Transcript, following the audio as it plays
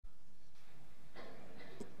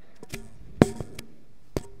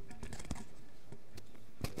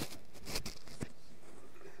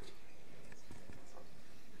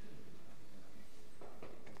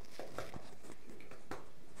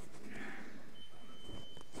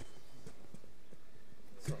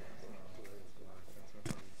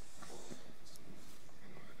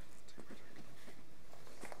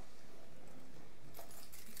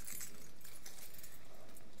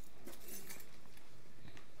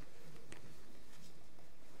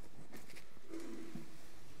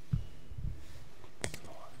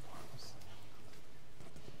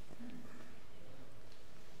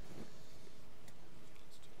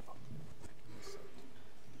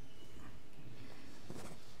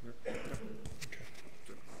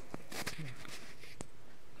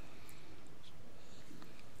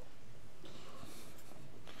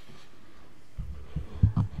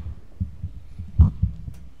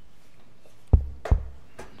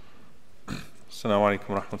السلام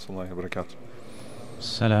عليكم ورحمة الله وبركاته.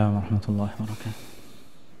 السلام ورحمة الله وبركاته.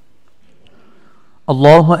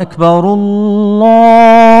 الله أكبر الله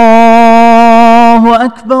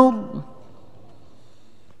أكبر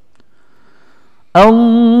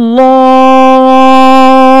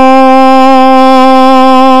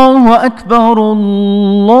الله أكبر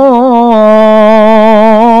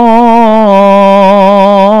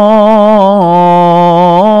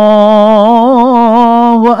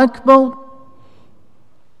الله أكبر.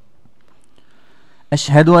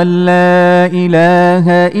 أشهد أن لا إله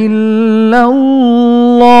إلا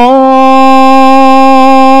الله.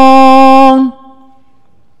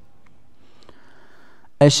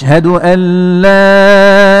 أشهد أن لا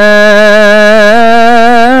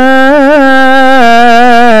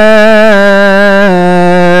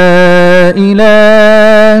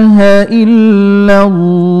إله إلا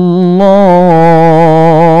الله.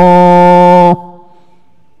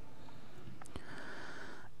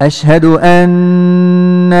 أشهد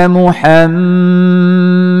أن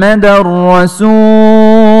محمدًا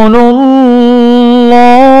رسول الله.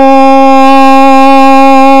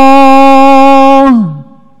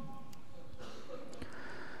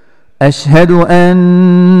 أشهد أن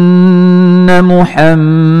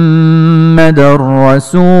محمدًا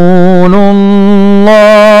رسول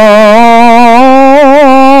الله.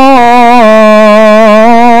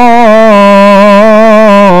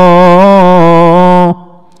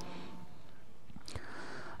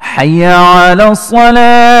 حي على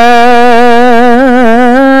الصلاة.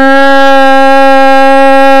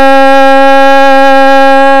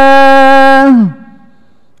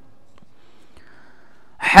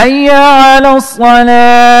 حي على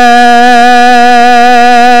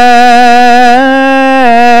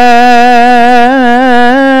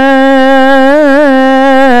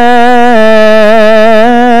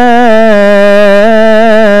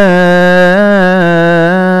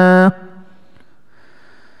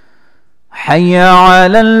حي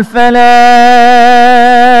على الفلاح.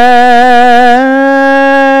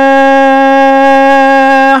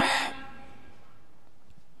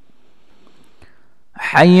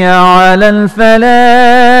 حي على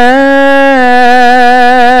الفلاح.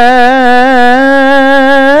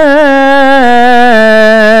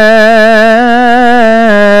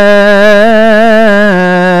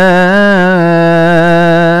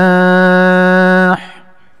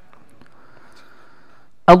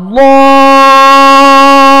 الله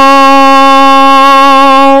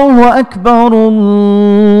أكبر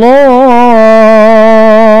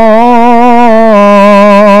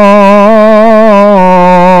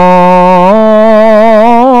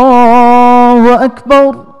الله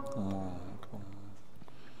أكبر.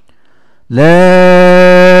 لا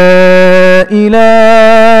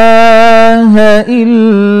إله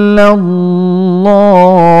إلا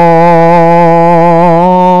الله.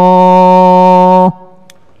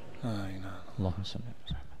 اللهم صل على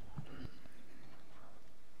محمد.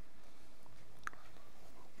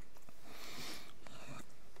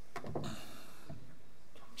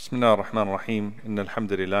 بسم الله الرحمن الرحيم. إن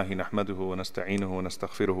الحمد لله نحمده ونستعينه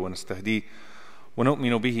ونستغفره ونستهديه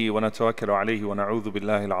ونؤمن به ونتوكل عليه ونعوذ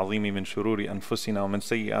بالله العظيم من شرور أنفسنا ومن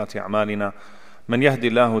سيئات أعمالنا. من يهدي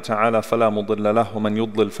الله تعالى فلا مضل له ومن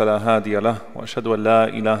يضلل فلا هادي له. وأشهد أن لا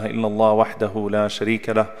إله إلا الله وحده لا شريك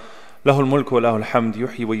له، له الملك وله الحمد،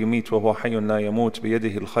 يحيي ويميت وهو حي لا يموت،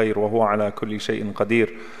 بيده الخير وهو على كل شيء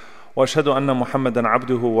قدير. وأشهد أن محمدا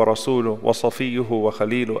عبده ورسوله وصفيه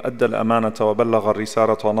وخليله، أدى الأمانة وبلغ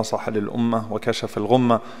الرسالة ونصح للأمة وكشف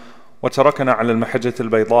الغمة، وتركنا على المحجة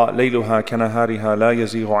البيضاء ليلها كنهارها لا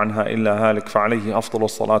يزيغ عنها إلا هالك، فعليه أفضل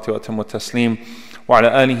الصلاة وأتم التسليم،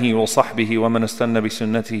 وعلى آله وصحبه ومن استنى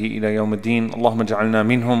بسنته إلى يوم الدين. اللهم اجعلنا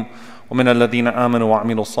منهم ومن الذين آمنوا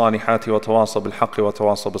وعملوا الصالحات وتواصوا بالحق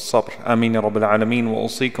وتواصوا بالصبر، آمين يا رب العالمين.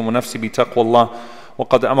 وأوصيكم ونفسي بتقوى الله،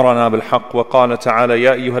 وقد أمرنا بالحق وقال تعالى: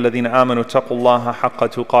 يا أيها الذين آمنوا اتقوا الله حق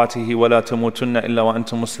تقاته ولا تموتن إلا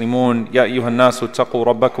وأنتم مسلمون. يا أيها الناس اتقوا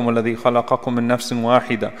ربكم الذي خلقكم من نفس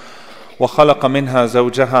واحدة وخلق منها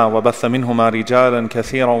زوجها وبث منهما رجالا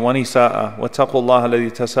كثيرا ونساء، واتقوا الله الذي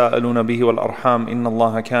تساءلون به والأرحام إن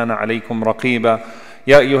الله كان عليكم رقيبا.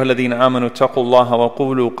 يا أيها الذين آمنوا اتقوا الله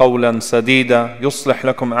وقولوا قولا سديدا يصلح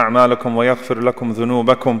لكم أعمالكم ويغفر لكم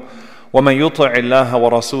ذنوبكم، ومن يطع الله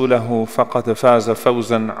ورسوله فقد فاز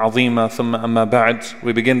فوزا عظيما. ثم أما بعد.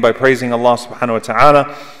 We begin by praising Allah subhanahu wa ta'ala,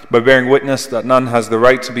 by bearing witness that none has the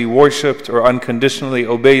right to be worshipped or unconditionally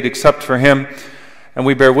obeyed except for Him. And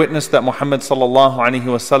we bear witness that Muhammad sallallahu alaihi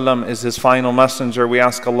wasallam is His final messenger. We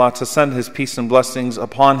ask Allah to send His peace and blessings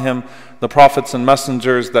upon Him, the prophets and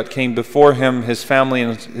messengers that came before Him, His family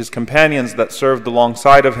and His companions that served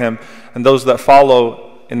alongside of Him, and those that follow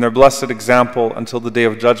in their blessed example until the Day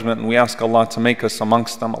of Judgment, and we ask Allah to make us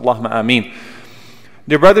amongst them. Allahumma ameen.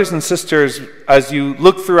 Dear brothers and sisters, as you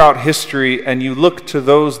look throughout history and you look to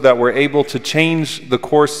those that were able to change the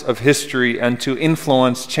course of history and to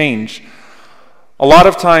influence change, a lot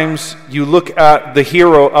of times you look at the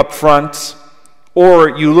hero up front or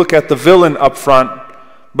you look at the villain up front,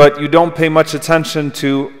 but you don't pay much attention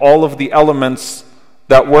to all of the elements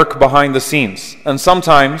that work behind the scenes. And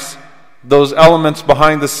sometimes those elements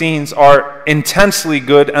behind the scenes are intensely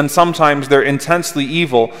good and sometimes they're intensely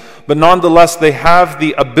evil, but nonetheless they have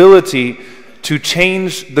the ability to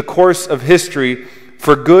change the course of history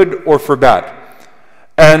for good or for bad.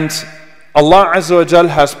 And Allah Azza wa Jal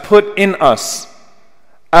has put in us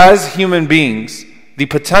as human beings the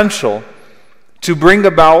potential to bring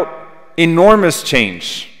about enormous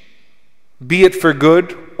change, be it for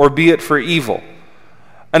good or be it for evil.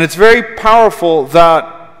 And it's very powerful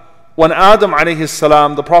that when Adam alayhi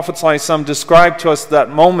salam, the Prophet ﷺ described to us that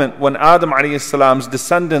moment when Adam alayhi salam's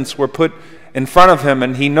descendants were put in front of him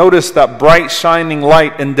and he noticed that bright shining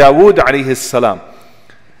light in Dawood alayhi salam.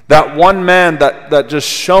 That one man that just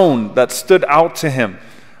shone, that stood out to him.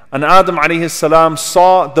 And Adam alayhi salam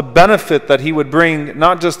saw the benefit that he would bring,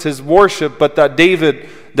 not just his worship, but that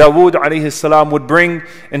Dawood alayhi salam would bring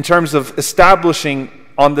in terms of establishing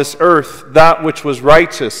on this earth that which was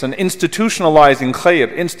righteous and institutionalizing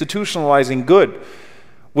khair, institutionalizing good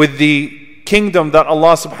with the kingdom that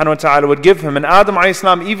Allah subhanahu wa ta'ala would give him. And Adam alayhi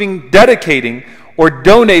salam even dedicating or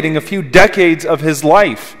donating a few decades of his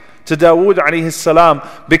life to Dawood alayhi salam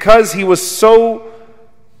because he was so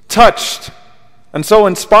touched and so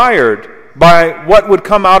inspired by what would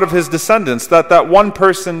come out of his descendants, that one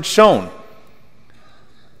person shone.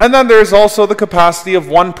 And then there's also the capacity of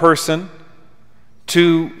one person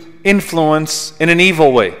to influence in an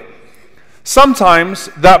evil way. Sometimes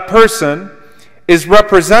that person is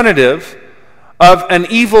representative of an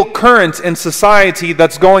evil current in society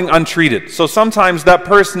that's going untreated. So sometimes that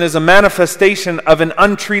person is a manifestation of an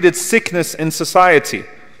untreated sickness in society,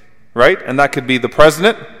 right? And that could be the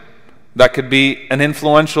president, that could be an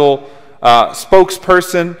influential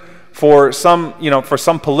spokesperson for some, for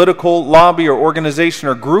some political lobby or organization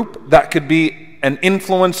or group. That could be an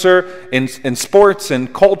influencer in sports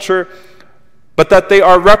and culture, but that they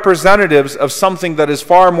are representatives of something that is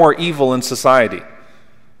far more evil in society.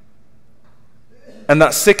 And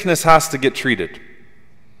that sickness has to get treated.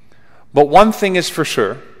 But one thing is for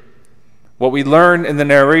sure, what we learn in the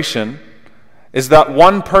narration is that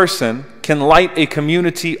one person can light a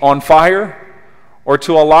community on fire or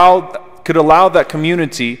could allow that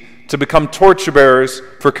community to become torch bearers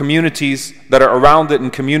for communities that are around it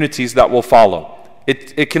and communities that will follow.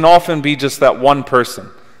 It can often be just that one person.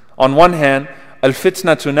 On one hand,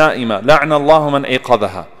 al-fitnatu na'ima, la'na Allahu man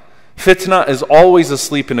ayqadhaha. Fitna is always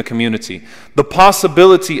asleep in a community. The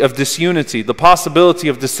possibility of disunity, the possibility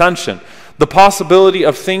of dissension, the possibility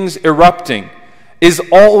of things erupting is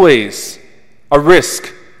always a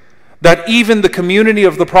risk that even the community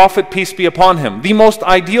of the Prophet, peace be upon him, the most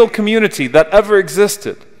ideal community that ever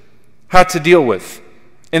existed, had to deal with.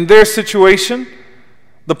 In their situation,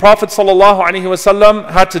 the Prophet ﷺ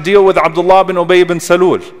had to deal with Abdullah bin Ubay bin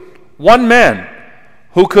Salul, one man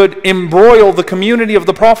who could embroil the community of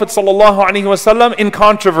the Prophet ﷺ in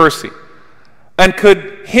controversy and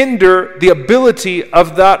could hinder the ability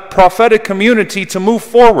of that prophetic community to move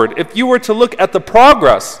forward. If you were to look at the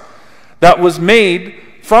progress that was made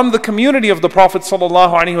from the community of the Prophet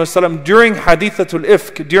ﷺ during Hadithatul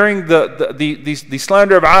Ifk, during the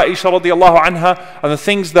slander of Aisha radiallahu anha, and the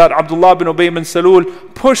things that Abdullah bin Ubay bin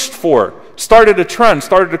Salul pushed for, started a trend,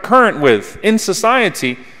 started a current with in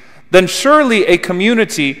society, then surely a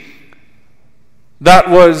community that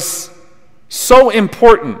was so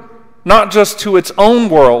important, not just to its own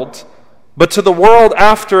world, but to the world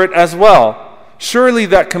after it as well, surely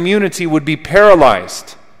that community would be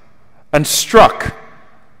paralyzed and struck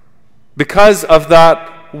because of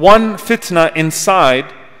that one fitna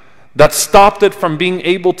inside that stopped it from being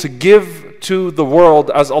able to give to the world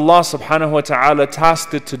as Allah subhanahu wa ta'ala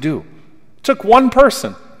tasked it to do. It took one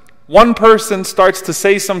person. One person starts to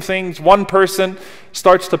say some things, one person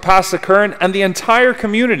starts to pass a current, and the entire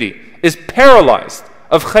community is paralyzed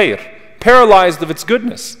of khair, paralyzed of its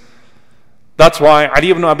goodness. That's why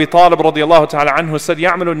Ali ibn Abi Talib radiallahu ta'ala anhu said,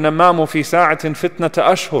 يَعْمَلُ النَّمَّامُ فِي سَاعَةٍ فِتْنَةَ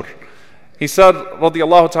أَشْهُرٍ. He said,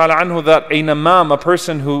 radiallahu ta'ala anhu, that a namam, a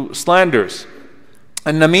person who slanders,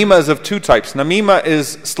 and namima is of two types. Namima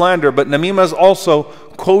is slander, but namima is also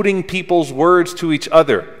quoting people's words to each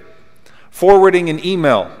other, forwarding an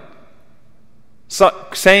email,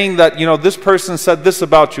 saying that, this person said this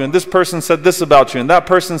about you, and this person said this about you, and that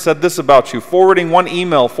person said this about you, forwarding one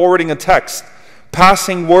email, forwarding a text,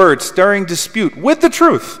 passing words, stirring dispute with the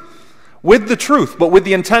truth, but with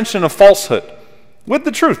the intention of falsehood. With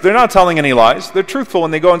the truth. They're not telling any lies. They're truthful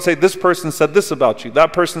when they go and say, this person said this about you,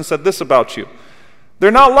 that person said this about you.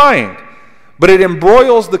 They're not lying. But it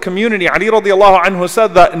embroils the community. Ali radiallahu anhu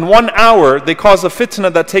said that in 1 hour, they cause a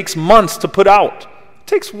fitna that takes months to put out. It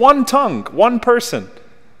takes one tongue, one person,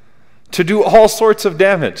 to do all sorts of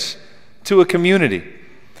damage to a community.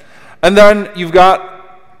 And then you've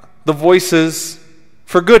got the voices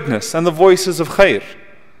for goodness and the voices of khair.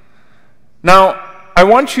 Now, I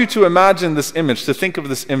want you to imagine this image, to think of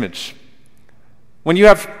this image. When you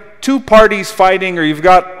have two parties fighting, or you've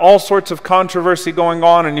got all sorts of controversy going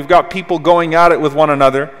on, and you've got people going at it with one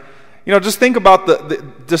another, just think about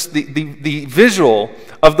the visual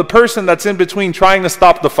of the person that's in between trying to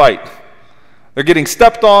stop the fight. They're getting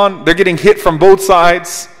stepped on, they're getting hit from both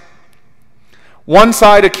sides. One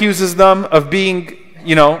side accuses them of being,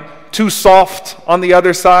 too soft on the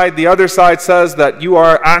other side. The other side says that you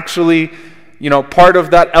are actually part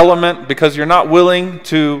of that element because you're not willing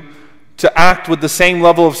to act with the same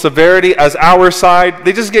level of severity as our side.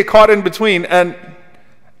 They just get caught in between and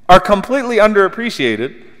are completely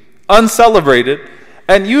underappreciated, uncelebrated.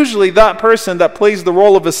 And usually that person that plays the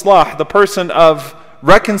role of islah, the person of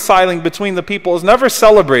reconciling between the people, is never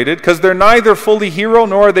celebrated because they're neither fully hero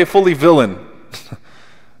nor are they fully villain.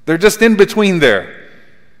 They're just in between there.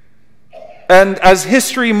 And as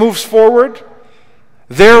history moves forward,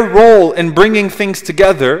 their role in bringing things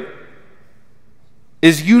together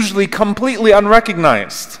is usually completely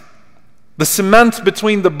unrecognized. The cement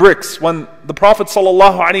between the bricks, when the Prophet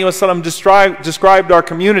ﷺ described our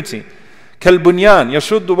community, كَالْبُنْيَانِ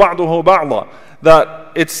يَشُدُّ بَعْضُهُ بَعْضًا,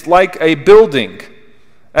 that it's like a building,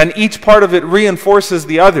 and each part of it reinforces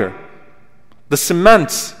the other. The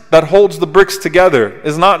cement that holds the bricks together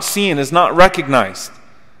is not seen, is not recognized.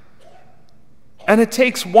 And it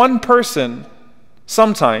takes one person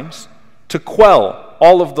sometimes to quell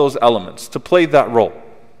all of those elements, to play that role.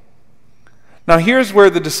 Now here's where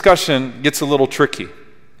the discussion gets a little tricky.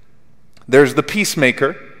 There's the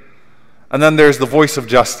peacemaker, and then there's the voice of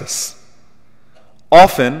justice.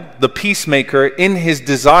 Often, the peacemaker, in his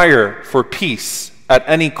desire for peace at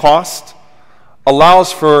any cost,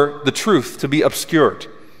 allows for the truth to be obscured.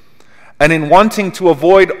 And in wanting to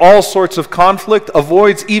avoid all sorts of conflict,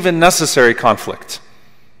 avoids even necessary conflict.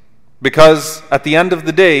 Because at the end of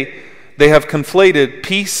the day, they have conflated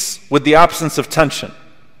peace with the absence of tension.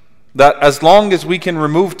 That as long as we can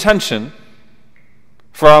remove tension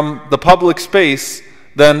from the public space,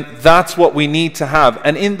 then that's what we need to have.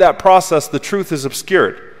 And in that process, the truth is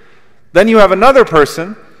obscured. Then you have another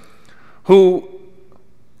person who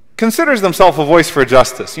considers themselves a voice for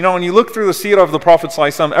justice. When you look through the seerah of the Prophet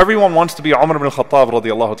ﷺ, everyone wants to be Omar ibn al-Khattab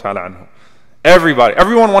radiallahu ta'ala anhu.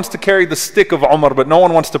 Everyone wants to carry the stick of Omar, but no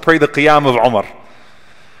one wants to pray the qiyam of Omar.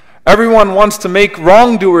 Everyone wants to make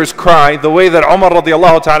wrongdoers cry the way that Omar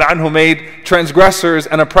radiallahu ta'ala anhu made transgressors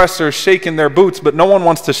and oppressors shake in their boots, but no one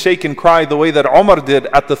wants to shake and cry the way that Omar did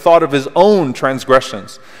at the thought of his own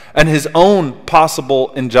transgressions and his own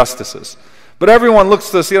possible injustices. But everyone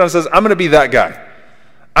looks to the seerah and says, I'm going to be that guy.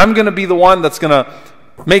 I'm going to be the one that's going to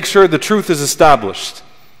make sure the truth is established.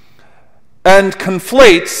 And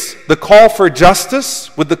conflates the call for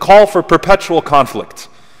justice with the call for perpetual conflict.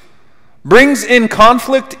 Brings in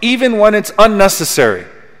conflict even when it's unnecessary.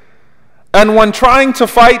 And when trying to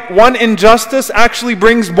fight one injustice actually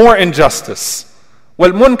brings more injustice.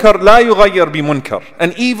 وَالْمُنْكَرْ لَا يُغَيَّرْ بِمُنْكَرْ.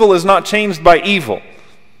 And evil is not changed by evil.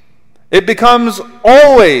 It becomes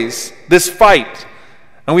always this fight.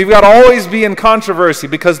 And we've got to always be in controversy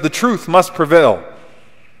because the truth must prevail.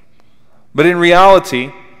 But in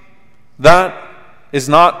reality, that is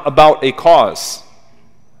not about a cause.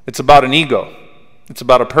 It's about an ego. It's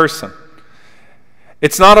about a person.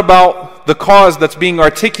 It's not about the cause that's being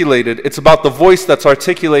articulated. It's about the voice that's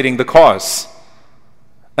articulating the cause.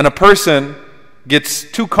 And a person gets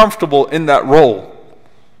too comfortable in that role,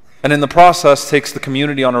 and in the process takes the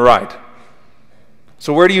community on a ride.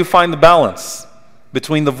 So where do you find the balance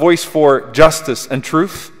between the voice for justice and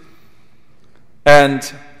truth and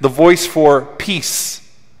the voice for peace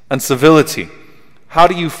and civility? How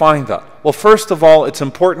do you find that? Well, first of all, it's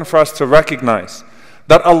important for us to recognize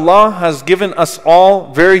that Allah has given us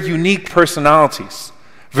all very unique personalities,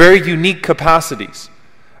 very unique capacities,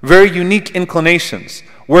 very unique inclinations.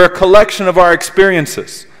 We're a collection of our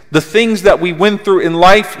experiences. The things that we went through in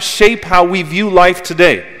life shape how we view life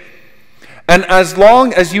today. And as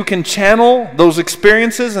long as you can channel those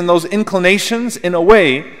experiences and those inclinations in a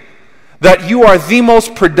way that you are the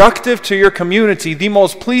most productive to your community, the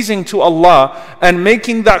most pleasing to Allah, and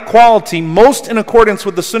making that quality most in accordance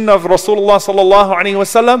with the sunnah of Rasulullah sallallahu alaihi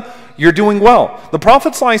wasallam, you're doing well. The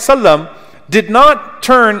Prophet sallallahu alaihi wasallam did not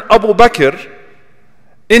turn Abu Bakr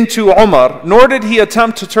into Omar, nor did he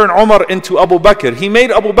attempt to turn Omar into Abu Bakr. He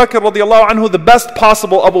made Abu Bakr radiallahu anhu the best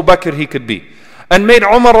possible Abu Bakr he could be, and made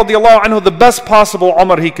Omar radiallahu anhu the best possible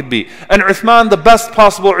Omar he could be, and Uthman the best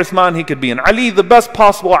possible Uthman he could be, and Ali the best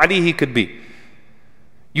possible Ali he could be.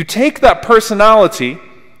 You take that personality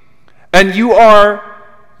and you are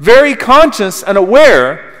very conscious and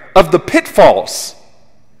aware of the pitfalls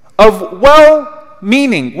of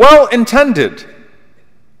well-meaning, well-intended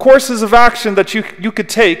courses of action that you could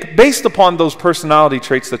take based upon those personality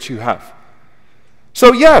traits that you have.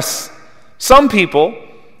 So yes, some people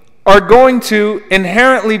are going to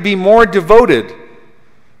inherently be more devoted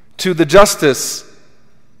to the justice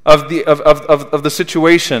of the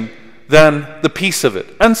situation than the peace of it.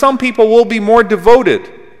 And some people will be more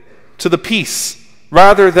devoted to the peace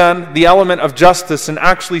rather than the element of justice and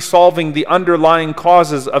actually solving the underlying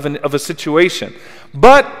causes of a situation.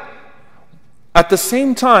 But at the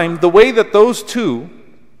same time, the way that those two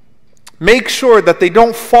make sure that they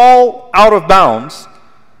don't fall out of bounds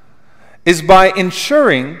is by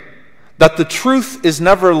ensuring that the truth is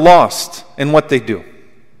never lost in what they do.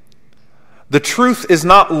 The truth is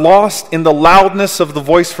not lost in the loudness of the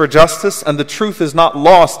voice for justice, and the truth is not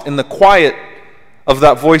lost in the quiet of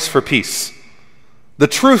that voice for peace. The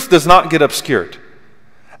truth does not get obscured.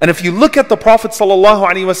 And if you look at the Prophet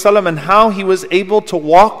ﷺ and how he was able to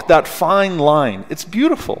walk that fine line, it's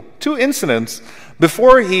beautiful. 2 incidents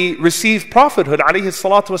before he received prophethood,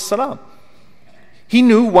 ﷺ. He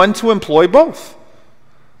knew when to employ both.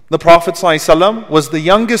 The Prophet ﷺ was the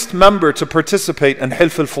youngest member to participate in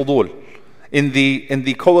Hilf al-Fudul, in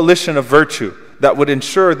the coalition of virtue that would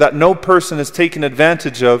ensure that no person is taken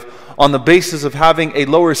advantage of on the basis of having a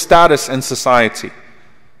lower status in society.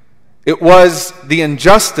 It was the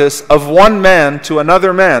injustice of one man to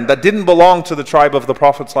another man that didn't belong to the tribe of the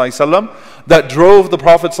Prophet ﷺ that drove the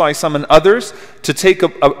Prophet ﷺ and others to take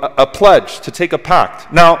a pledge, to take a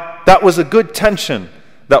pact. Now, that was a good tension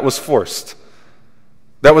that was forced.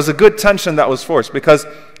 That was a good tension that was forced, because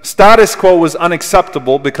status quo was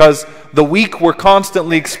unacceptable, because the weak were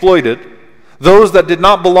constantly exploited. Those that did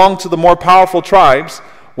not belong to the more powerful tribes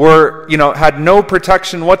had no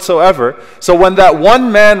protection whatsoever. So when that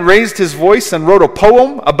one man raised his voice and wrote a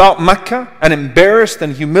poem about Mecca and embarrassed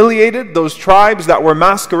and humiliated those tribes that were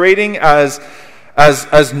masquerading as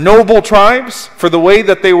noble tribes for the way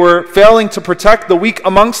that they were failing to protect the weak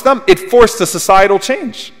amongst them, it forced a societal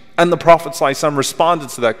change. And the Prophet ﷺ responded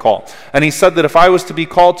to that call. And he said that if I was to be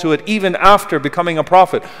called to it even after becoming a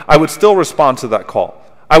prophet, I would still respond to that call.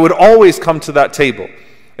 I would always come to that table.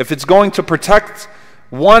 If it's going to protect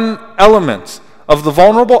one element of the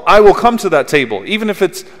vulnerable, I will come to that table. Even if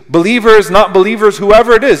it's believers, not believers,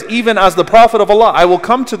 whoever it is, even as the Prophet of Allah, I will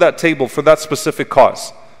come to that table for that specific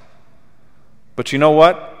cause. But you know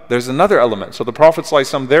what? There's another element. So the Prophet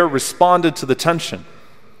ﷺ there responded to the tension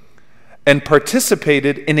and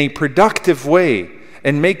participated in a productive way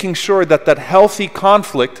in making sure that that healthy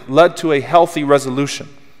conflict led to a healthy resolution.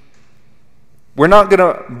 We're not going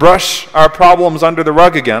to brush our problems under the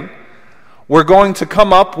rug again. We're going to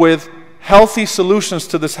come up with healthy solutions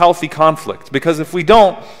to this healthy conflict, because if we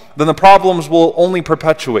don't, then the problems will only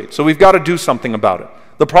perpetuate. So we've got to do something about it.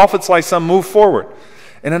 The Prophet ﷺ moved forward.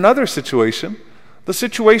 In another situation, the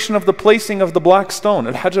situation of the placing of the black stone,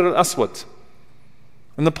 Al-Hajar al-Aswad,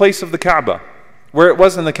 in the place of the Kaaba, where it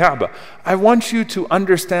was in the Kaaba. I want you to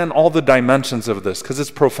understand all the dimensions of this, because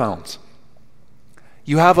it's profound.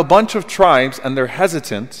 You have a bunch of tribes and they're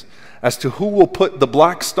hesitant as to who will put the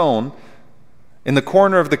black stone in the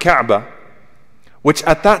corner of the Kaaba, which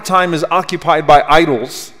at that time is occupied by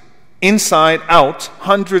idols, inside out,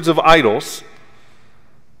 hundreds of idols.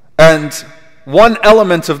 And one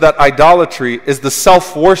element of that idolatry is the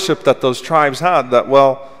self-worship that those tribes had, that,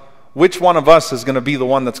 well, which one of us is going to be the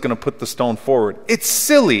one that's going to put the stone forward? It's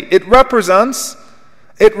silly. It represents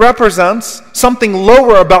something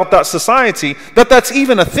lower about that society, that's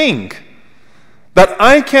even a thing. That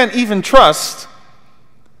I can't even trust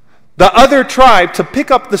the other tribe to pick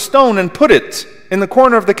up the stone and put it in the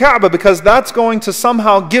corner of the Kaaba, because that's going to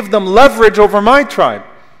somehow give them leverage over my tribe.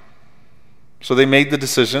 So they made the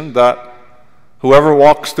decision that whoever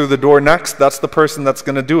walks through the door next, that's the person that's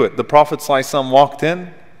going to do it. The Prophet ﷺ walked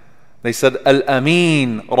in. They said,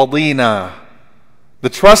 Al-Amin, Radina. The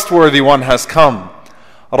trustworthy one has come.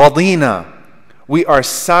 Radina. We are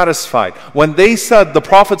satisfied. When they said, the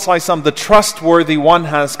Prophet ﷺ, the trustworthy one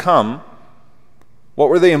has come, What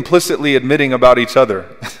were they implicitly admitting about each other?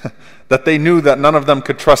 That they knew that none of them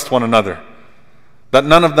could trust one another, that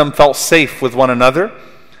none of them felt safe with one another,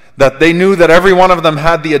 that they knew that every one of them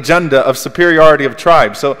had the agenda of superiority of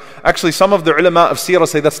tribes. So actually some of the ulama of seerah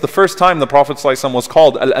say that's the first time the Prophet ﷺ was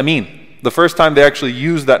called Al-Amin. The first time they actually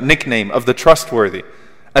used that nickname of the trustworthy.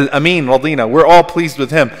 Al-Amin Radina, we're all pleased with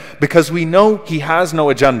him because we know he has no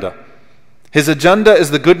agenda. His agenda is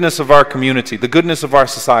the goodness of our community, the goodness of our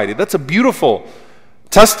society. That's a beautiful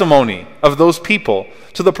testimony of those people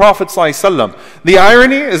to the Prophet ﷺ. The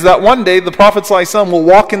irony is that one day the Prophet ﷺ will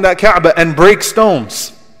walk in that Kaaba and break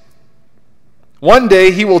stones. One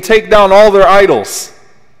day he will take down all their idols.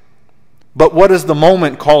 But what is the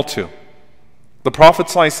moment called to? The Prophet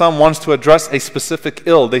ﷺ wants to address a specific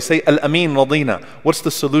ill. They say, Al-Amin Radina. What's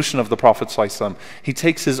the solution of the Prophet ﷺ? He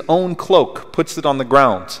takes his own cloak, puts it on the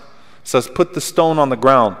ground, says, put the stone on the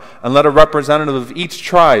ground, and let a representative of each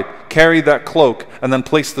tribe carry that cloak, and then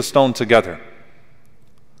place the stone together.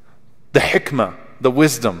 The hikmah, the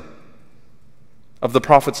wisdom of the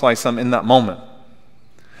Prophet ﷺ in that moment.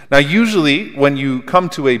 Now usually when you come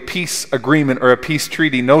to a peace agreement or a peace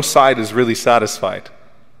treaty, no side is really satisfied.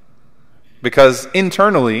 Because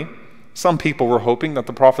internally, some people were hoping that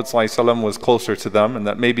the Prophet ﷺ was closer to them and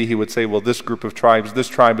that maybe he would say, well, this group of tribes, this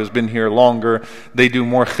tribe has been here longer, they do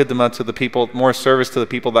more khidmah to the people, more service to the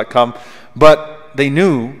people that come. But they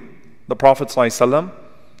knew the Prophet ﷺ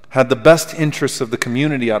had the best interests of the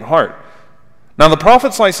community at heart. Now the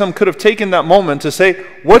Prophet ﷺ could have taken that moment to say,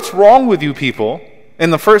 what's wrong with you people in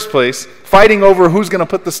the first place, fighting over who's going to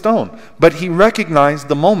put the stone? But he recognized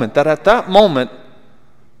the moment, that at that moment,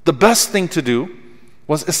 the best thing to do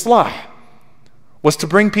was islah, was to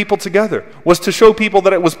bring people together, was to show people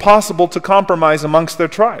that it was possible to compromise amongst their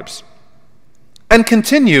tribes. And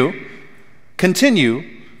continue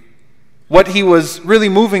what he was really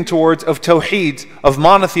moving towards of tawheed, of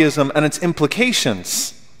monotheism and its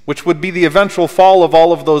implications, which would be the eventual fall of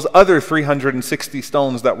all of those other 360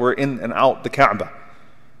 stones that were in and out the Kaaba.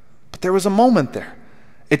 But there was a moment there.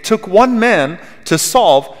 It took one man to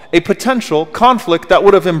solve a potential conflict that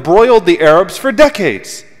would have embroiled the Arabs for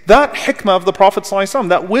decades. That hikmah of the Prophet ﷺ,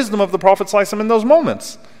 that wisdom of the Prophet ﷺ in those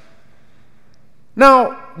moments.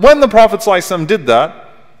 Now, when the Prophet ﷺ did that,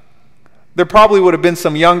 there probably would have been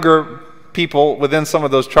some younger people within some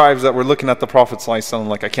of those tribes that were looking at the Prophet ﷺ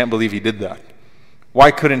like, I can't believe he did that. Why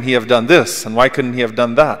couldn't he have done this? And why couldn't he have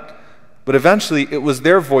done that? But eventually, it was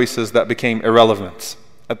their voices that became irrelevant.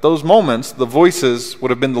 At those moments, the voices would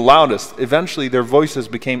have been the loudest. Eventually, their voices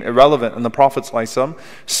became irrelevant, and the Prophet ﷺ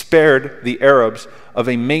spared the Arabs of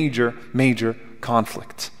a major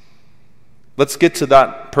conflict. Let's get to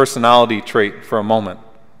that personality trait for a moment.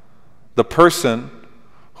 The person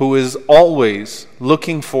who is always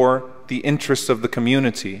looking for the interests of the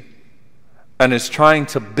community and is trying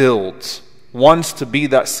to build, wants to be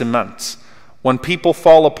that cement. When people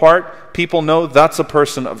fall apart, people know that's a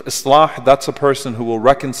person of islah, that's a person who will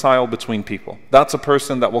reconcile between people. That's a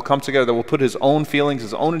person that will come together, that will put his own feelings,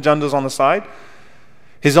 his own agendas on the side,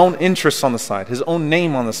 his own interests on the side, his own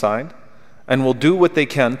name on the side, and will do what they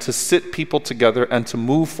can to sit people together and to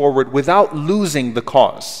move forward without losing the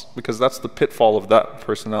cause, because that's the pitfall of that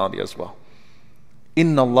personality as well.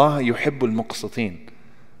 Inna Allah yuhibbul muqsitin.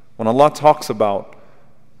 When Allah talks about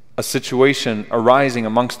a situation arising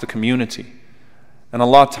amongst the community, and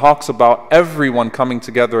Allah talks about everyone coming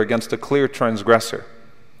together against a clear transgressor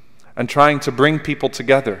and trying to bring people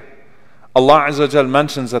together, Allah Azza wa Jal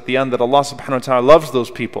mentions at the end that Allah subhanahu wa ta'ala loves those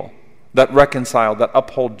people that reconcile, that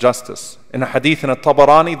uphold justice. In a hadith in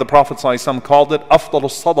At-Tabarani, the Prophet ﷺ called it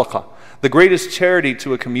afdalus sadaqah. The greatest charity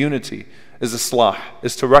to a community is islah,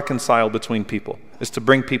 is to reconcile between people, is to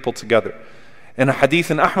bring people together. In a hadith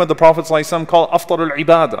in Ahmad, the Prophet ﷺ called afdalul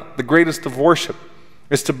ibadah, the greatest of worship,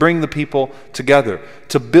 is to bring the people together,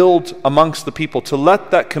 to build amongst the people, to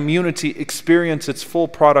let that community experience its full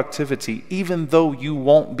productivity, even though you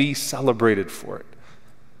won't be celebrated for it.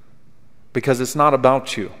 Because it's not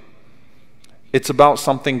about you. It's about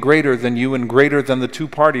something greater than you and greater than the two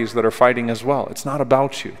parties that are fighting as well. It's not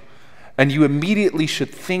about you. And you immediately should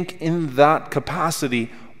think in that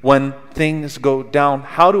capacity when things go down.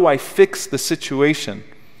 How do I fix the situation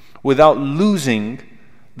without losing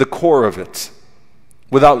the core of it?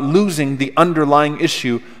 Without losing the underlying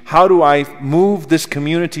issue? How do I move this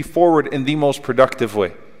community forward in the most productive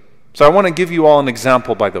way? So I want to give you all an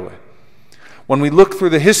example, by the way. When we look through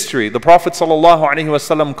the history, the Prophet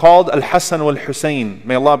ﷺ called Al-Hasan wal-Husayn,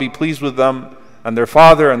 may Allah be pleased with them, and their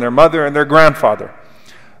father and their mother and their grandfather.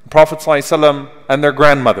 The Prophet ﷺ and their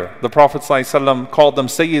grandmother. The Prophet ﷺ called them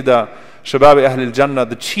Sayyida Shabab Ahl al-Jannah,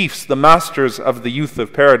 the chiefs, the masters of the youth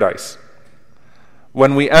of paradise.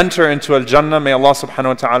 When we enter into Al-Jannah, may Allah subhanahu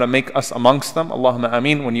wa ta'ala make us amongst them. Allahumma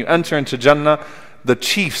ameen. When you enter into Jannah, the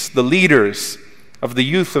chiefs, the leaders of the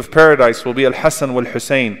youth of paradise will be Al-Hasan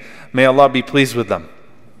wal-Husayn. May Allah be pleased with them.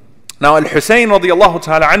 Now Al-Husayn radiallahu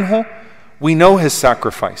ta'ala anhu, we know his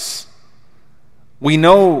sacrifice. We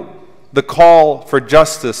know the call for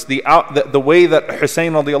justice, the way that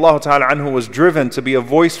Husayn radiallahu ta'ala anhu was driven to be a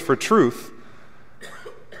voice for truth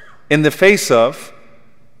in the face of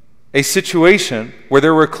a situation where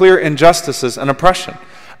there were clear injustices and oppression.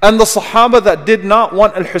 And the Sahaba that did not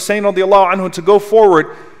want Al-Husayn radiallahu anhu to go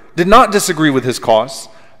forward did not disagree with his cause,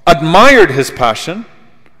 admired his passion,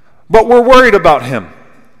 but were worried about him.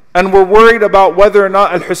 And were worried about whether or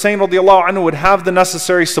not Al-Husayn radiallahu anhu would have the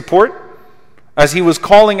necessary support as he was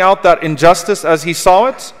calling out that injustice as he saw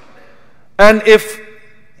it, and if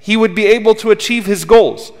he would be able to achieve his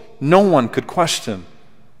goals. No one could question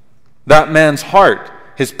that man's heart,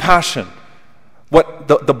 his passion, what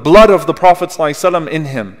the blood of the Prophet ﷺ in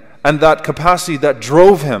him, and that capacity that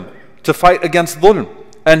drove him to fight against dhulm.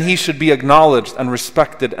 And he should be acknowledged and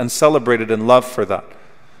respected and celebrated and loved for that.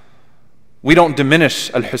 We don't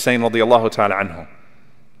diminish Al-Husayn radiallahu ta'ala anhu.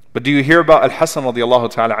 But do you hear about Al-Hasan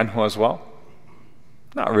radiallahu ta'ala anhu as well?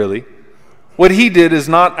 Not really. What he did is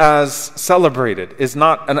not as celebrated, is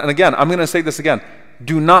not, and again, I'm going to say this again,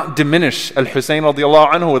 do not diminish Al-Husayn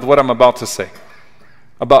radiallahu anhu with what I'm about to say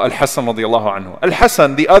about Al-Hasan radiallahu anhu.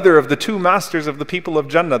 Al-Hasan, the other of the two masters of the people of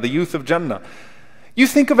Jannah, the youth of Jannah. You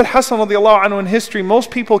think of Al-Hasan radiallahu anhu in history,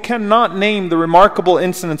 most people cannot name the remarkable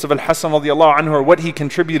incidents of Al-Hasan radiallahu anhu or what he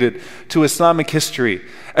contributed to Islamic history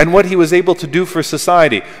and what he was able to do for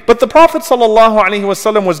society. But the Prophet sallallahu alaihi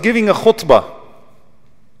wasallam was giving a khutbah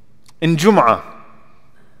in Jum'ah,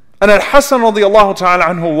 and Al-Hasan radiallahu ta'ala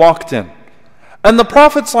anhu walked in. And the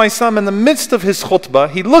Prophet ﷺ, in the midst of his khutbah,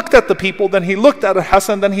 he looked at the people, then he looked at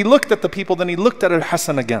Al-Hasan, then he looked at the people, then he looked at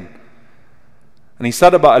Al-Hasan again. And he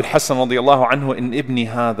said about Al-Hasan radiallahu anhu, in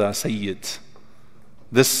ibni hadha sayyid.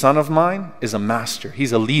 This son of mine is a master,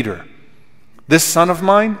 he's a leader. This son of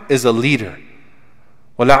mine is a leader.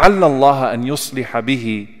 وَلَعَلَّ اللَّهَ أَن يُصْلِحَ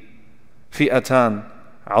بِهِ فِئَتَانْ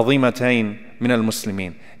عَظِيمَتَيْنْ مِنَ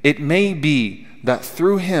الْمُسْلِمِينَ. It may be that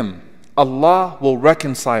through him, Allah will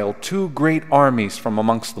reconcile two great armies from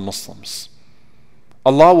amongst the Muslims.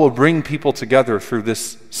 Allah will bring people together through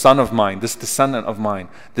this son of mine, this descendant of mine,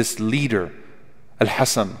 this leader,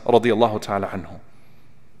 Al-Hasan radiallahu ta'ala anhu.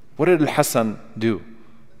 What did Al-Hasan do?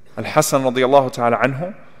 Al-Hasan radiallahu ta'ala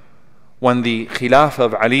anhu, when the Khilafah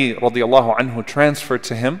of Ali radiallahu anhu transferred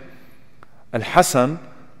to him, Al-Hasan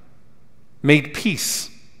made peace.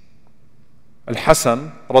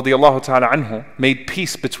 Al-Hasan radiallahu ta'ala anhu made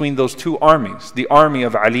peace between those two armies, the army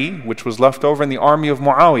of Ali, which was left over, and the army of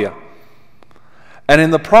Muawiyah. And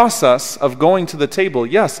in the process of going to the table,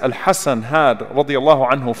 yes, Al-Hasan had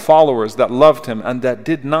radiallahu anhu followers that loved him and that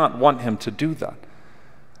did not want him to do that.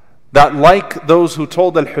 That, like those who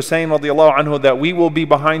told Al-Husayn radiallahu anhu that we will be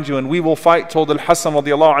behind you and we will fight, told Al-Hasan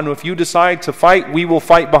radiallahu anhu, if you decide to fight, we will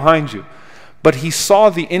fight behind you. But he saw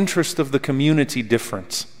the interest of the community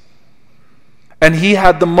different. And he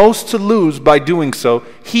had the most to lose by doing so.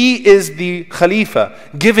 He is the Khalifa,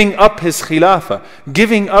 giving up his Khilafah,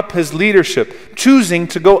 giving up his leadership, choosing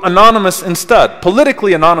to go anonymous instead,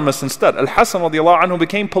 politically anonymous instead. Al-Hasan radiallahu anhu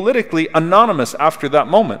became politically anonymous after that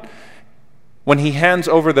moment, when he hands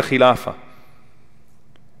over the Khilafah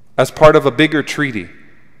as part of a bigger treaty.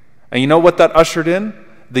 And you know what that ushered in?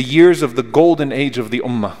 The years of the golden age of the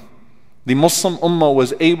Ummah. The Muslim Ummah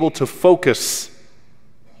was able to focus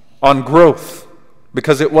on growth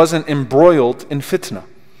because it wasn't embroiled in fitna.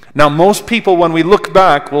 Now most people, when we look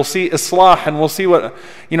back, will see Islah and we'll see what,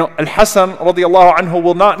 Al-Hasan radiallahu anhu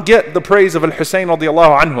will not get the praise of Al-Husayn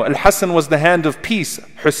radiallahu anhu. Al-Hasan was the hand of peace.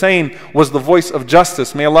 Husayn was the voice of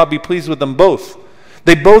justice. May Allah be pleased with them both.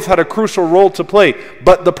 They both had a crucial role to play.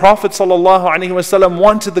 But the Prophet sallallahu alaihi wasallam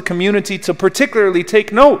wanted the community to particularly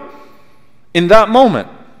take note in that moment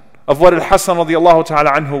of what Al-Hasan radiallahu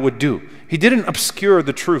ta'ala anhu would do. He didn't obscure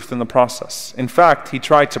the truth in the process. In fact, he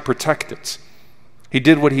tried to protect it. He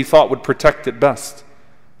did what he thought would protect it best.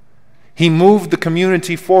 He moved the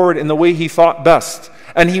community forward in the way he thought best.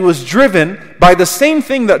 And he was driven by the same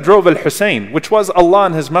thing that drove Al-Husayn, which was Allah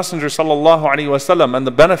and His Messenger sallallahu alaihi wasallam and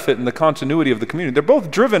the benefit and the continuity of the community. They're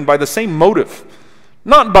both driven by the same motive,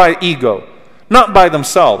 not by ego, not by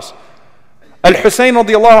themselves. Al-Husayn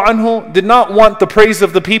radiallahu anhu did not want the praise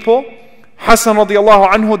of the people. Hasan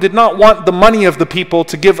radiallahu anhu did not want the money of the people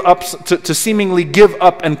to give up, to seemingly give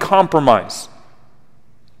up and compromise.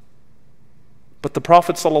 But the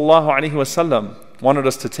Prophet ﷺ wanted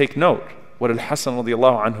us to take note. What Al-Hasan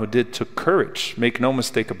radiallahu anhu did took courage. Make no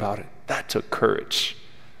mistake about it. That took courage.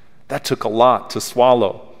 That took a lot to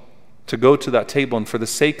swallow, to go to that table and for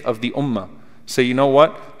the sake of the ummah, say, you know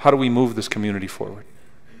what? How do we move this community forward?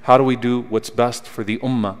 How do we do what's best for the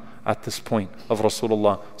ummah at this point of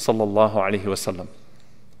Rasulullah sallallahu alaihi wasallam?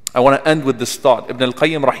 I want to end with this thought. Ibn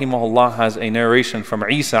al-Qayyim rahimahullah has a narration from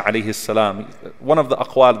Isa alayhi salam. One of the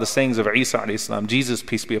aqwal, the sayings of Isa alayhi salam, Jesus,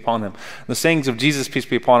 peace be upon him. The sayings of Jesus, peace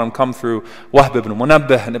be upon him, come through Wahb ibn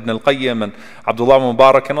Munabbih and Ibn al-Qayyim and Abdullah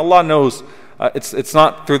Mubarak. And Allah knows it's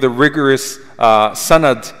not through the rigorous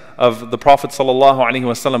sanad of the Prophet sallallahu alaihi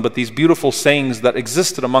wasallam, but these beautiful sayings that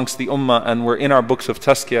existed amongst the ummah and were in our books of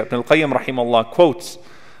tazkiyah. Ibn al-Qayyim rahimahullah quotes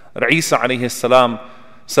that Isa alayhi salam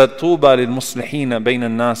said, "Tuba lil muslihina bayna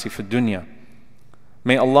an-nasi fi dunya."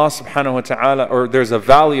 May Allah subhanahu wa ta'ala, or there's a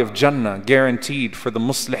valley of Jannah guaranteed for the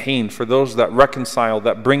muslihin, for those that reconcile,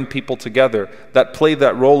 that bring people together, that play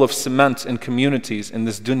that role of cement in communities in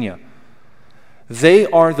this dunya. They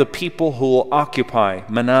are the people who will occupy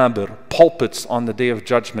manabir, pulpits on the day of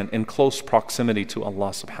judgment in close proximity to Allah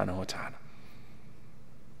subhanahu wa ta'ala.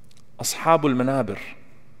 Ashabul manabir,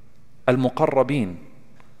 al-muqarrabin,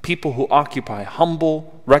 people who occupy,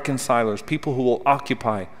 humble reconcilers, people who will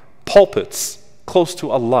occupy pulpits close to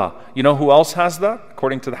Allah. You know who else has that?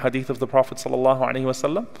 According to the hadith of the Prophet sallallahu alaihi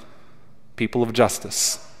wasallam, people of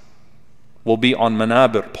justice will be on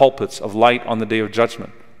manabir, pulpits of light on the day of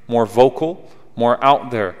judgment, more vocal, more out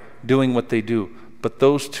there, doing what they do. But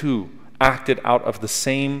those two acted out of the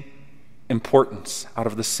same importance, out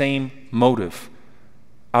of the same motive,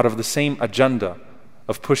 out of the same agenda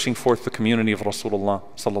of pushing forth the community of Rasulullah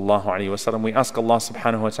sallallahu alaihi wasallam. We ask Allah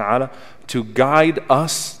subhanahu wa ta'ala to guide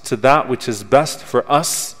us to that which is best for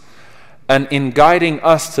us, and in guiding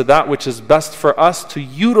us to that which is best for us, to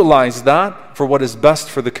utilize that for what is best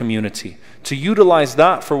for the community, to utilize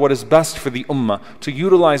that for what is best for the ummah, to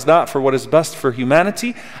utilize that for what is best for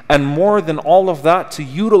humanity, and more than all of that, to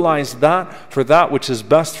utilize that for that which is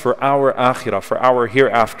best for our akhirah, for our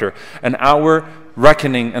hereafter, and our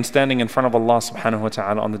reckoning and standing in front of Allah subhanahu wa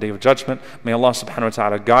ta'ala on the day of judgment. May Allah subhanahu wa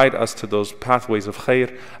ta'ala guide us to those pathways of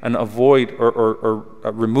khair and avoid or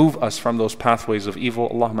remove us from those pathways of evil.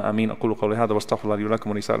 Allahumma ameen. Aqulu qawli hadha wa astaghfirullah li wa lakum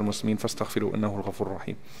wa li sa'il muslimin fastaghfiru innahu al-ghafurur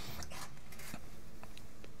rahim.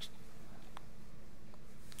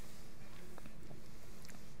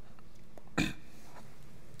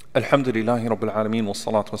 الحمد لله رب العالمين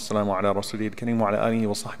والصلاة والسلام على رسوله الكريم وعلى آله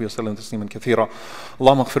وصحبه وسلم تسليما كثيرا.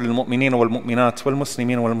 اللهم اغفر للمؤمنين والمؤمنات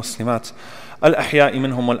والمسلمين والمسلمات الأحياء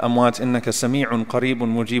منهم والأموات إنك سميع قريب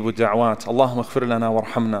مجيب الدعوات. اللهم اغفر لنا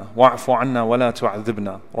وارحمنا واعف عنا ولا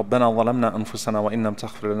تعذبنا. ربنا ظلمنا أنفسنا وإن لم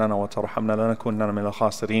تغفر لنا وترحمنا لنكونن من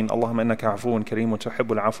الخاسرين. اللهم إنك عفو كريم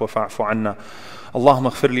تحب العفو فاعف عنا. اللهم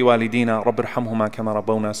اغفر لوالدينا رب ارحمهما كما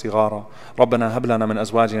ربونا صغارا. ربنا هب لنا من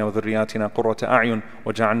أزواجنا وذرياتنا قرة أعين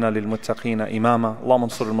وجعلنا للمتقين إماما. اللهم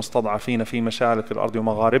انصر المستضعفين في مشارق الأرض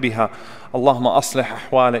ومغاربها. اللهم أصلح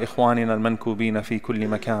أحوال إخواننا المنكوبين في كل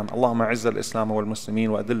مكان. اللهم أعز الإسلام والمسلمين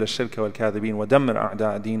وأذل الشرك والكاذبين ودمر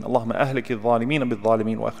أعداء الدين. اللهم أهلك الظالمين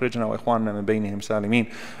بالظالمين وأخرجنا وإخواننا من بينهم سالمين.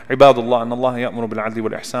 عباد الله، أن الله يأمر بالعدل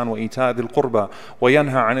والإحسان وإيتاء ذي القربى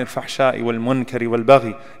وينهى عن الفحشاء والمنكر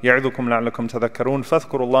والبغي يعظكم لعلكم تذكرون.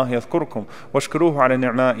 فاذكروا الله يذكركم واشكروه على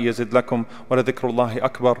النعماء يزد لكم ولذكر الله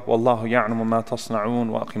أكبر والله يعلم ما تصنعون.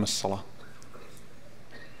 وأقم الصلاة.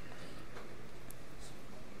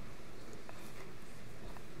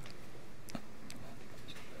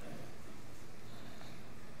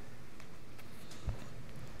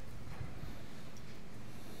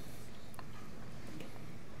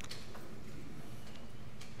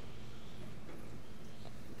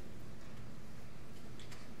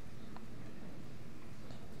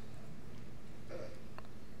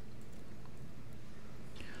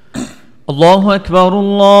 الله أكبر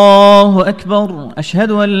الله أكبر.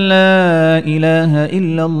 أشهد أن لا إله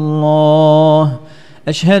إلا الله.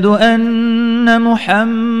 أشهد أن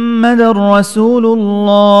محمد رسول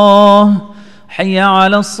الله. حي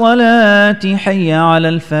على الصلاة حي على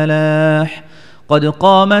الفلاح. قد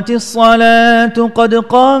قامت الصلاة قد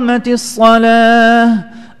قامت الصلاة.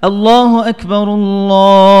 الله أكبر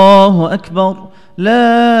الله أكبر.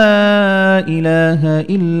 لا إله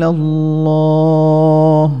إلا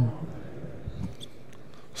الله.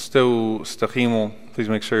 Staqimu. Please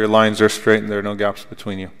make sure your lines are straight and there are no gaps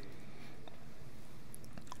between you.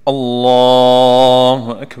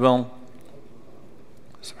 Allahu Akbar.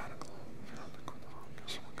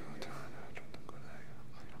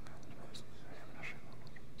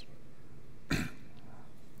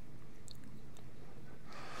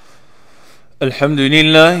 الحمد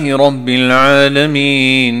لله رب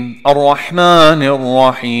العالمين الرحمن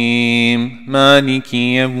الرحيم مالك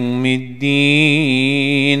يوم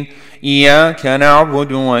الدين إياك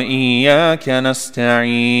نعبد وإياك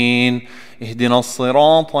نستعين اهدنا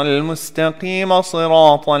الصراط المستقيم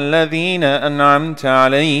صراط الذين أنعمت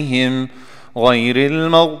عليهم غير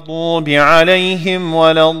المغضوب عليهم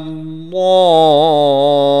ولا الضالين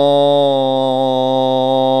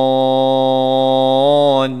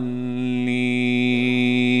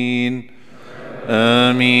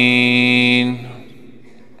آمين.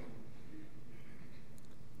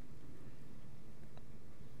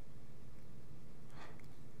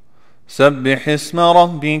 سبح اسم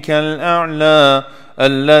ربك الأعلى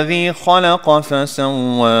الذي خلق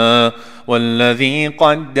فسوى والذي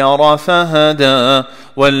قدر فهدى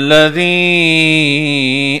والذي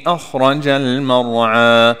أخرج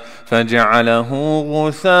المرعى فجعله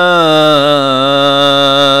غثاء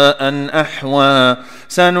أحوى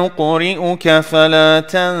سنقرئك فلا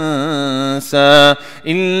تنسى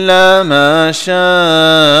إلا ما شاء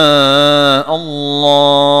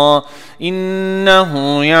الله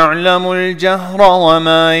إنه يعلم الجهر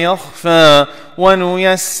وما يخفى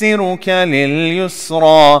ونيسرك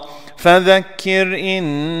لليسرى فذكر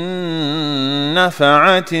إن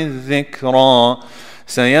نفعت الذكرى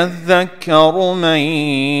سيذكر من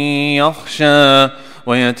يخشى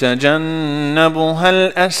ويتجنبها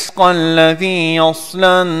الأشقى الذي يصلى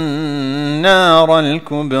النار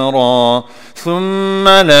الكبرى ثم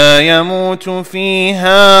لا يموت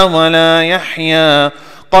فيها ولا يحيا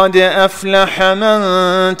قد أفلح من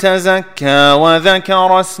تزكى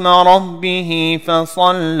وذكر اسم ربه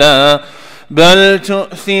فصلى بل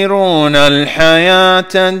تؤثرون الحياة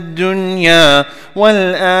الدنيا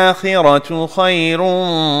والآخرة خير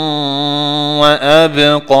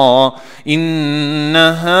وأبقى إن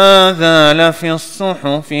هذا لفي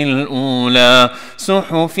الصحف الأولى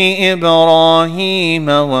صحف إبراهيم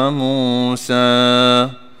وموسى.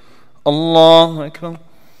 الله أكبر.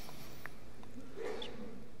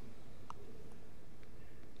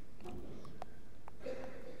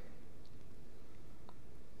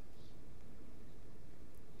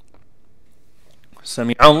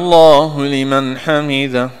 سمع الله لمن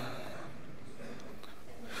حمده.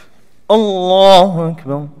 الله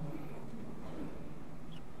أكبر.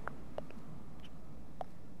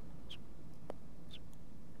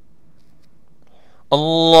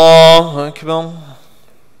 الله أكبر.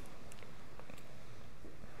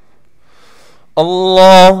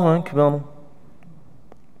 الله أكبر.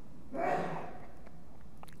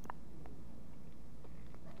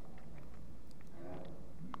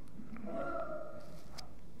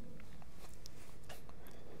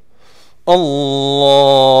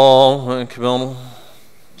 الله أكبر.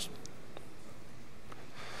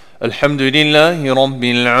 الحمد لله رب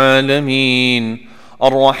العالمين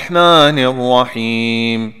الرحمن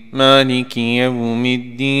الرحيم مالك يوم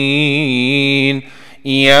الدين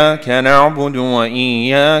إياك نعبد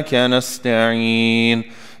وإياك نستعين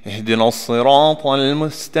اهدنا الصراط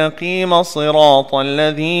المستقيم صراط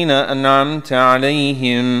الذين أنعمت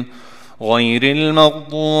عليهم غير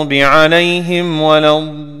المغضوب عليهم ولا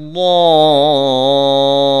الضالين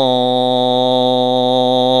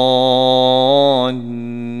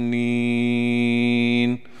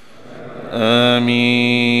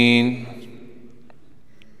آمين.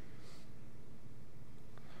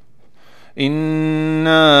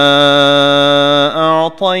 إنا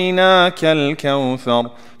أعطيناك الكوثر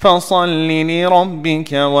فصل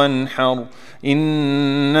لربك وانحر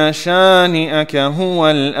إن شانئك هو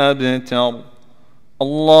الأبتر.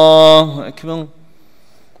 الله أكبر.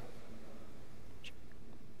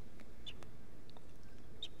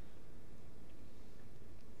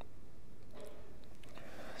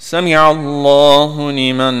 سمع الله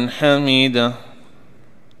لمن حمده.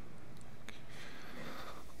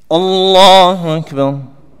 الله أكبر.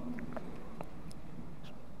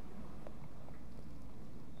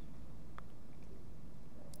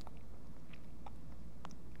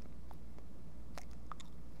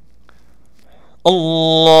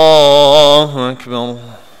 الله أكبر.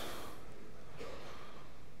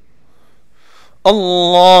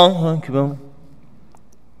 الله أكبر.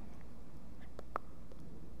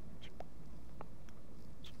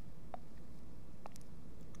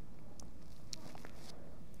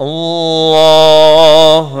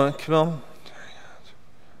 الله أكبر.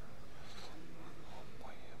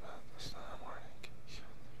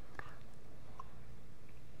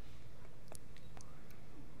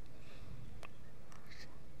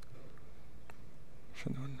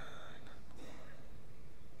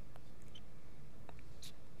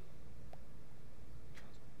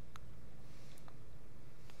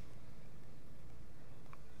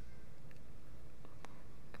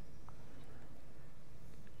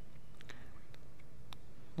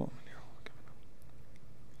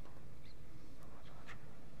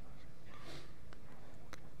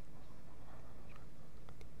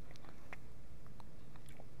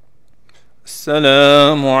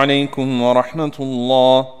 السلام عليكم ورحمة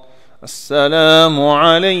الله. السلام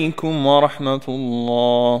عليكم ورحمة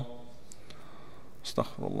الله.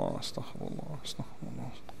 استغفر الله استغفر الله استغفر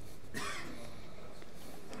الله.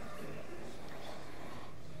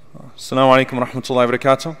 Assalamu alaikum wa rahmatullahi wa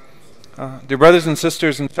barakatuh. Dear brothers and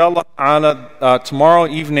sisters, inshallah tomorrow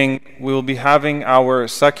evening we will be having our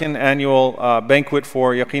second annual banquet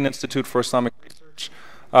for Yaqeen Institute for Islamic Research.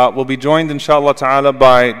 We'll be joined inshallah ta'ala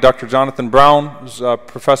by Dr. Jonathan Brown, who's a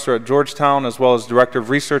professor at Georgetown as well as director of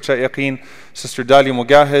research at Yaqeen, Sister Dalia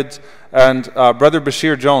Mujahid, and Brother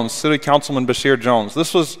Bashir Jones, City Councilman Bashir Jones.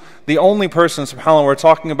 This was the only person, subhanAllah, we're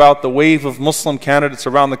talking about the wave of Muslim candidates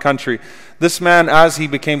around the country. This man, as he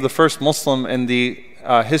became the first Muslim in the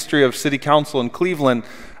history of City Council in Cleveland,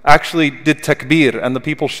 actually did takbir, and the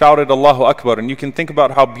people shouted Allahu Akbar. And you can think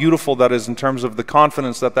about how beautiful that is in terms of the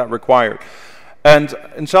confidence that that required. And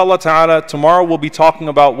inshallah ta'ala, tomorrow we'll be talking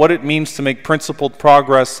about what it means to make principled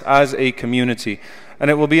progress as a community. And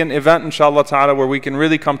it will be an event, inshallah ta'ala, where we can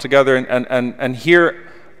really come together and hear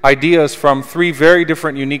ideas from three very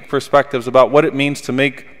different, unique perspectives about what it means to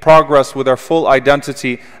make progress with our full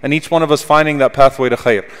identity, and each one of us finding that pathway to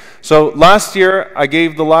khair. So last year, I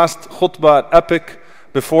gave the last khutbah at Epic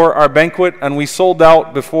before our banquet, and we sold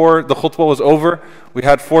out before the khutbah was over. We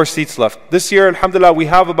had 4 seats left. This year, alhamdulillah, we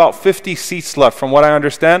have about 50 seats left from what I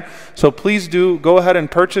understand. So please do go ahead and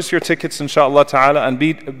purchase your tickets, inshallah ta'ala, and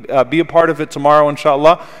be a part of it tomorrow,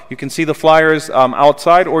 inshallah. You can see the flyers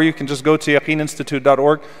outside, or you can just go to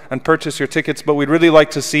yaqeeninstitute.org and purchase your tickets. But we'd really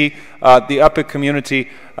like to see the Epic community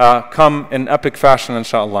come in epic fashion,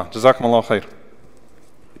 inshallah. Jazakumullah khair.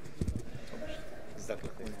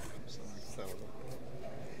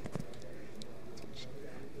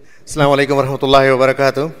 Assalamu alaikum wa rahmatullahi wa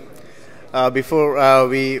barakatuh. Before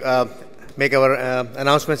we make our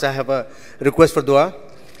announcements, I have a request for dua.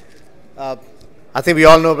 I think we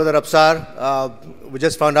all know Brother Absar. We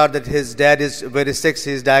just found out that his dad is very sick.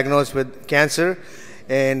 He's diagnosed with cancer.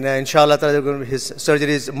 And inshallah, his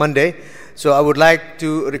surgery is Monday. So I would like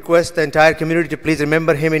to request the entire community to please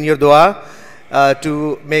remember him in your dua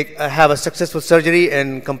to have a successful surgery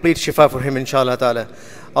and complete shifa for him, inshallah ta'ala.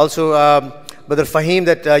 Also, Brother Fahim,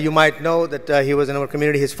 that you might know that he was in our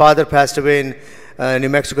community. His father passed away in New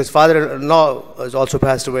Mexico. His father-in-law has also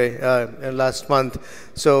passed away last month.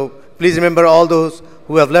 So please remember all those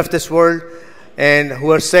who have left this world and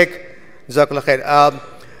who are sick. Jazakallah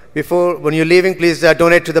khair. When you're leaving, please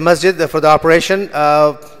donate to the Masjid for the operation.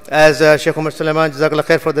 As Sheikh Omar Sulaiman, Jazakallah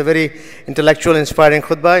khair, for the very intellectual, inspiring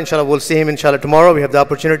khutbah. Inshallah, we'll see him inshallah tomorrow. We have the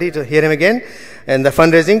opportunity to hear him again. And the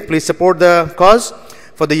fundraising, please support the cause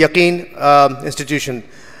for the Yaqeen institution.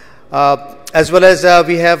 As well as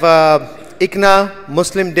we have ICNA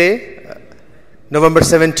Muslim Day, November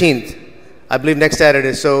 17th, I believe next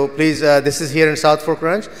Saturday. So please, this is here in South Fork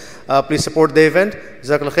Ranch. Please support the event.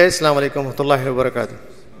 Jazakallah khair. Assalamu alaikum wa rahmatullahi wa barakatuh.